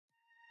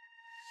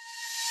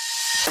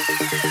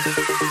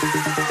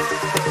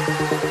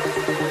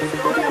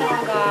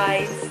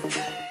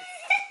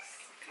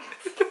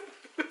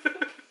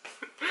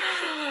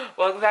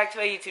Welcome back to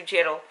my YouTube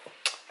channel.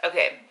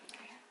 Okay,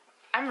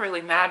 I'm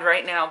really mad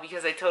right now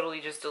because I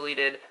totally just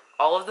deleted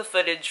all of the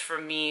footage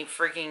from me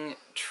freaking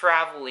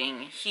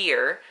traveling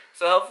here.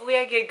 So hopefully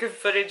I get good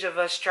footage of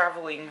us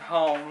traveling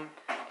home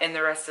in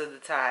the rest of the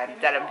time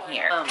that I'm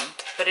here.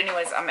 But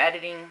anyways, I'm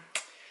editing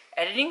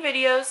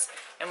videos,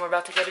 and we're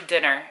about to go to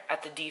dinner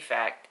at the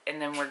Defect,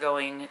 and then we're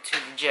going to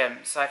the gym.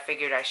 So I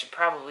figured I should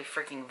probably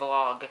freaking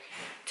vlog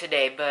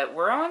today, but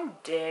we're on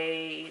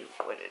day,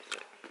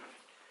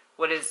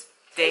 what is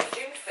day? It's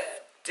June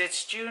 5th.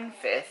 It's June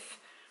 5th.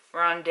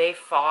 We're on day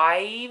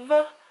 5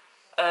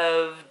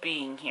 of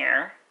being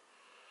here.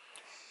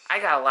 I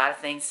got a lot of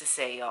things to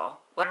say, y'all.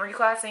 I'm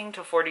reclassing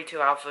to 42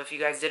 Alpha, if you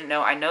guys didn't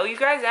know. I know you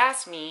guys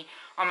asked me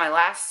on my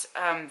last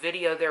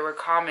video, there were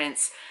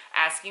comments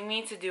asking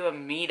me to do a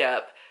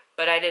meetup,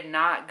 but I did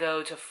not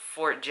go to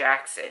Fort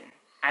Jackson.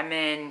 I'm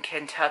in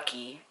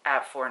Kentucky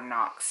at Fort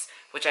Knox,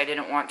 which I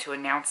didn't want to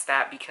announce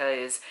that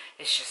because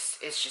it's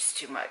just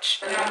too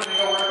much. I'm gonna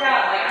go work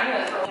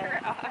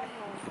out.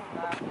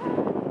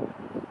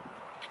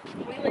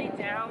 We laid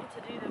down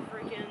to do the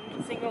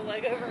freaking single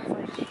leg over.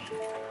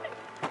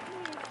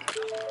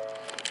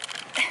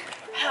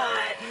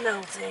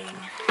 Melting.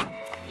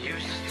 You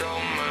stole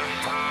my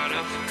heart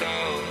of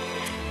gold.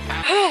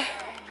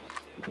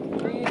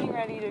 We're getting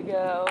ready to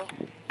go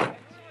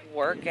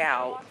work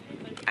out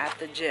at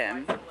the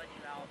gym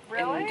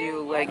and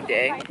do leg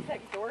day.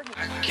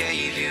 I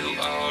gave you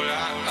all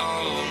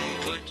I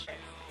own.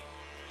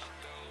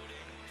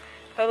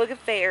 Public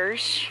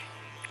affairs.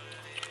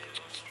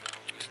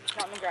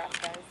 Not in the grass,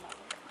 guys.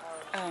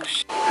 Oh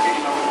shit.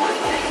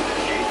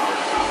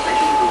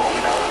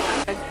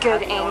 A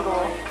good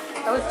angle.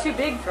 That was too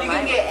big for you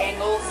can get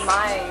angles.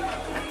 my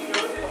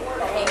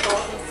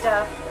angles and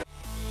stuff.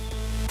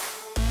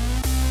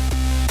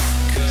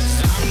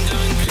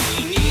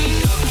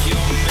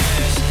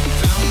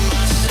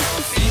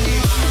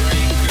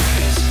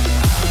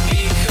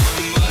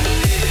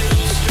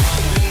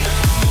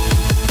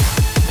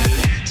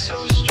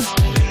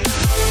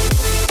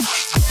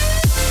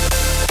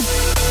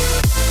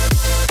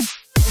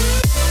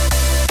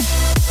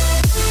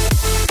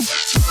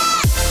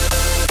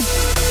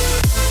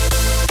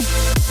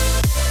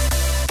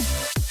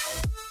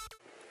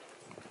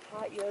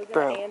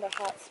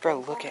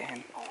 Bro, look at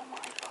him. Oh my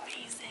god,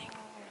 amazing.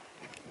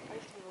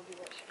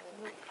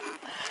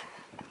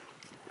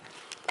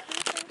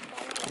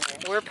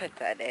 We're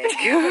pathetic.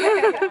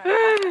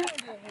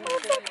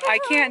 I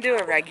can't do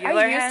a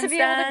regular handstand. I used to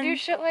be able to do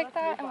shit like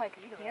that. I'm like,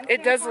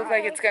 it does look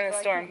like it's gonna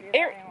storm.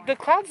 The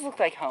clouds look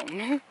like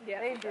home.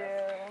 Yeah, they do.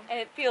 And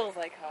it feels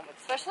like home,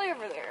 especially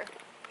over there.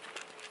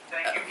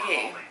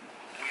 Okay.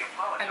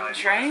 I'm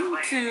trying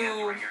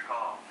to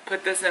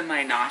put this in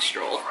my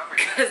nostril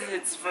because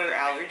it's for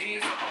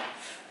allergies.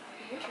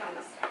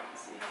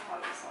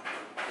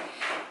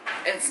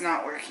 It's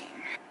not working.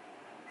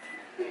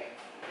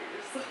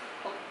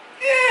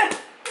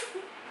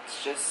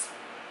 It's just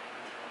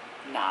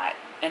not.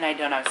 And I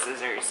don't have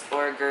scissors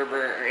or a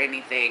Gerber or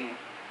anything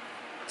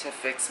to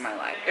fix my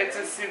life. It's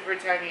a super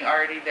tiny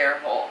already there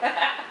hole.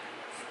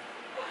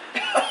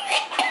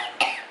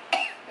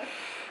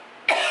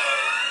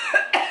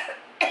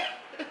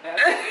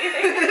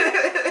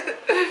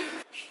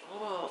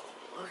 Oh,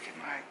 look at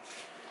my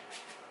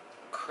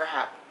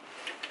crap.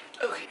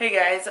 Okay. Hey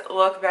guys,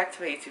 welcome back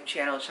to my YouTube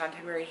channel.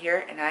 Shantae Marie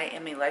here, and I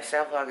am a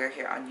lifestyle vlogger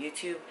here on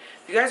YouTube.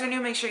 If you guys are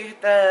new, make sure you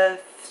hit the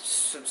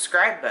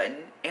subscribe button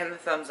and the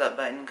thumbs up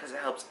button because it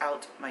helps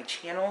out my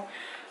channel.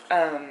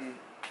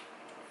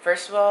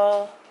 First of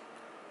all,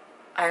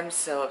 I'm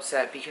so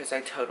upset because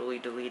I totally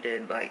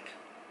deleted like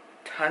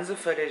tons of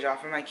footage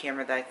off of my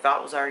camera that I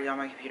thought was already on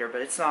my computer,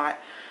 but it's not.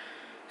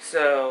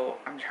 So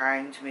I'm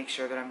trying to make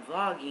sure that I'm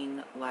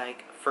vlogging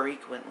like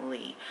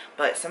frequently.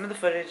 But some of the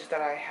footage that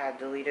I had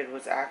deleted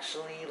was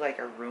actually like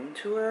a room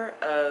tour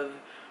of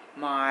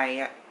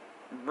my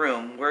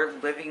room. We're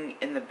living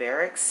in the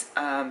Barracks.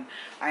 I'm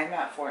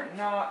at Fort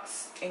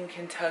Knox in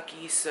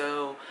Kentucky,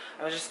 so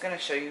I was just gonna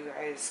show you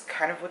guys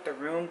kind of what the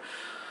room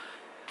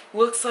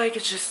looks like.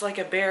 It's just like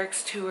a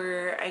barracks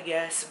tour, I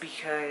guess,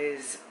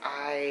 because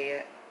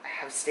I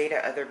have stayed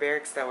at other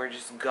barracks that were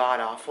just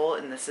god-awful,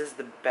 and this is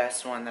the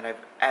best one that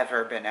I've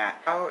ever been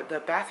at.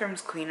 The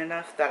bathroom's clean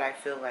enough that I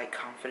feel like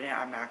confident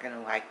I'm not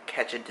gonna like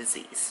catch a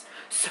disease.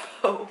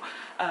 So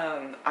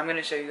I'm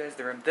gonna show you guys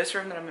the room. This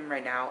room that I'm in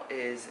right now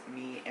is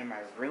me and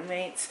my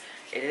roommates.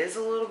 It is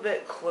a little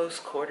bit close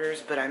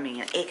quarters, but I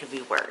mean, it could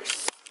be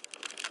worse.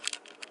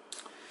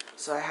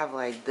 So I have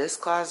like this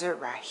closet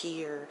right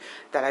here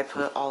that I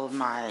put all of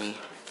my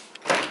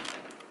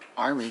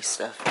army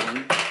stuff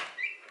in.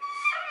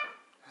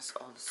 That's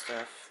all the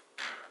stuff.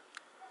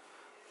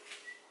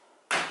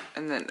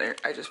 And then there,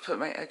 I just put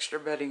my extra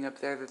bedding up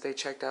there that they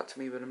checked out to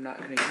me, but I'm not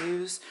going to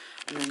use.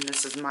 And then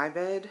this is my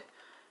bed.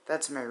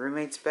 That's my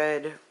roommate's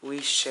bed. We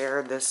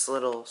share this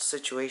little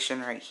situation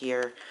right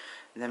here.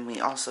 And then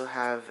we also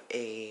have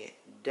a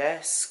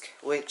desk,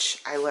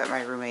 which I let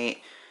my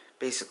roommate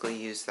basically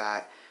use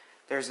that.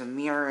 There's a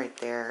mirror right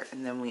there,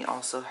 and then we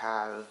also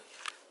have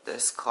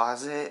this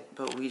closet,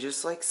 but we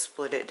just like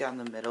split it down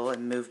the middle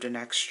and moved an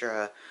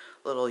extra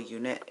little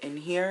unit in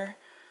here.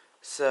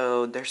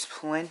 So there's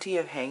plenty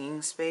of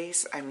hanging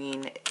space. I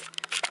mean,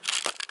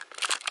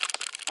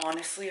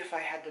 honestly, if I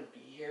had to be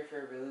here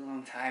for a really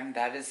long time,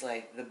 that is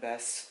like the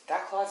best.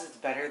 That closet's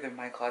better than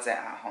my closet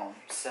at home,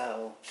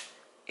 so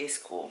it's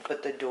cool.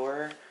 But the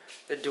door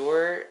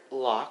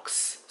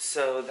locks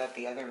so that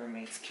the other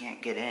roommates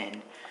can't get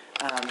in.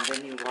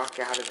 Then you walk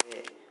out of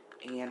it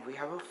and we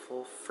have a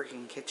full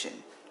freaking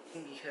kitchen.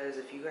 Because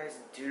if you guys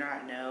do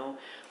not know,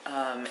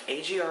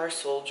 AGR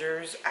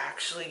soldiers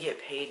actually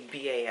get paid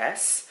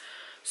BAS.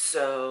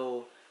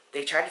 So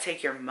they try to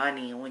take your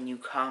money when you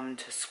come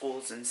to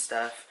schools and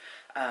stuff,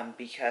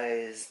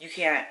 because you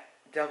can't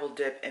double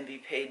dip and be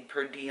paid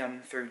per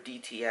diem through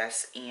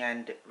DTS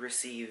and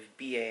receive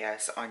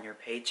BAS on your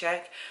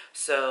paycheck.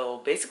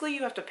 So basically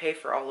you have to pay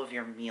for all of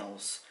your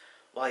meals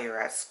while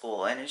you're at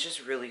school, and it's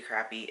just really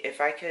crappy.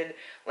 If I could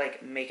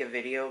like make a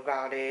video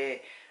about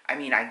it, I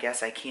mean, I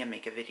guess I can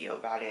make a video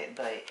about it,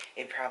 but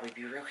it'd probably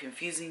be real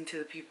confusing to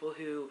the people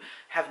who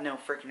have no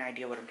freaking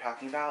idea what I'm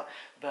talking about.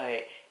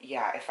 But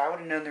yeah, if I would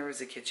have known there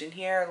was a kitchen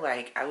here,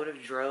 like I would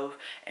have drove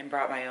and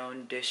brought my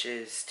own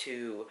dishes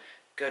to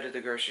go to the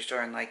grocery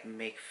store and like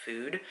make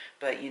food.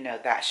 But you know,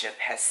 that ship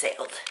has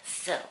sailed.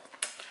 So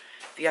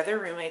the other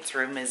roommate's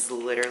room is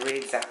literally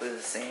exactly the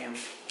same.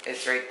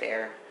 It's right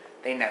there.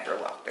 They never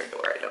lock their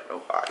door. I don't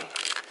know why.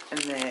 And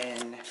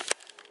then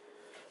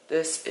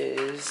this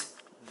is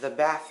the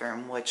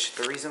bathroom, which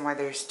the reason why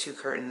there's two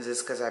curtains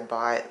is because I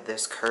bought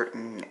this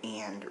curtain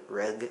and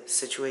rug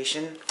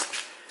situation.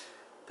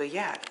 But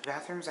yeah, the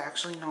bathroom's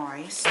actually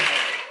nice.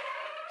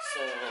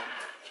 So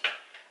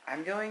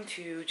I'm going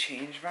to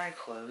change my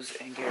clothes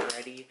and get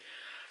ready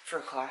for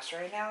class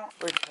right now.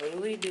 We're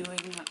totally doing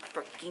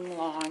freaking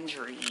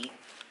laundry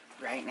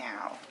right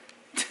now.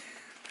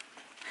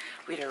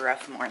 We had a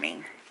rough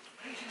morning.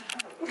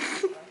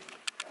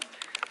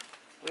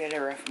 We had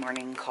a rough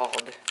morning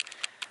called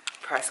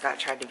Prescott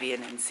tried to be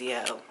an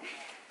NCO,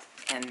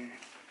 and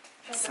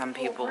some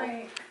people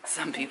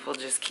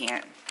just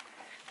can't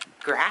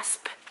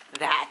grasp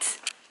that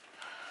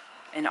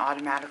and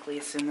automatically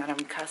assume that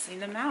I'm cussing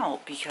them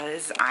out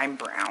because I'm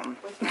brown.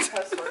 With your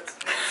cuss words.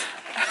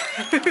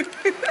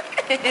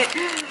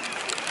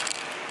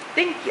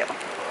 Thank you.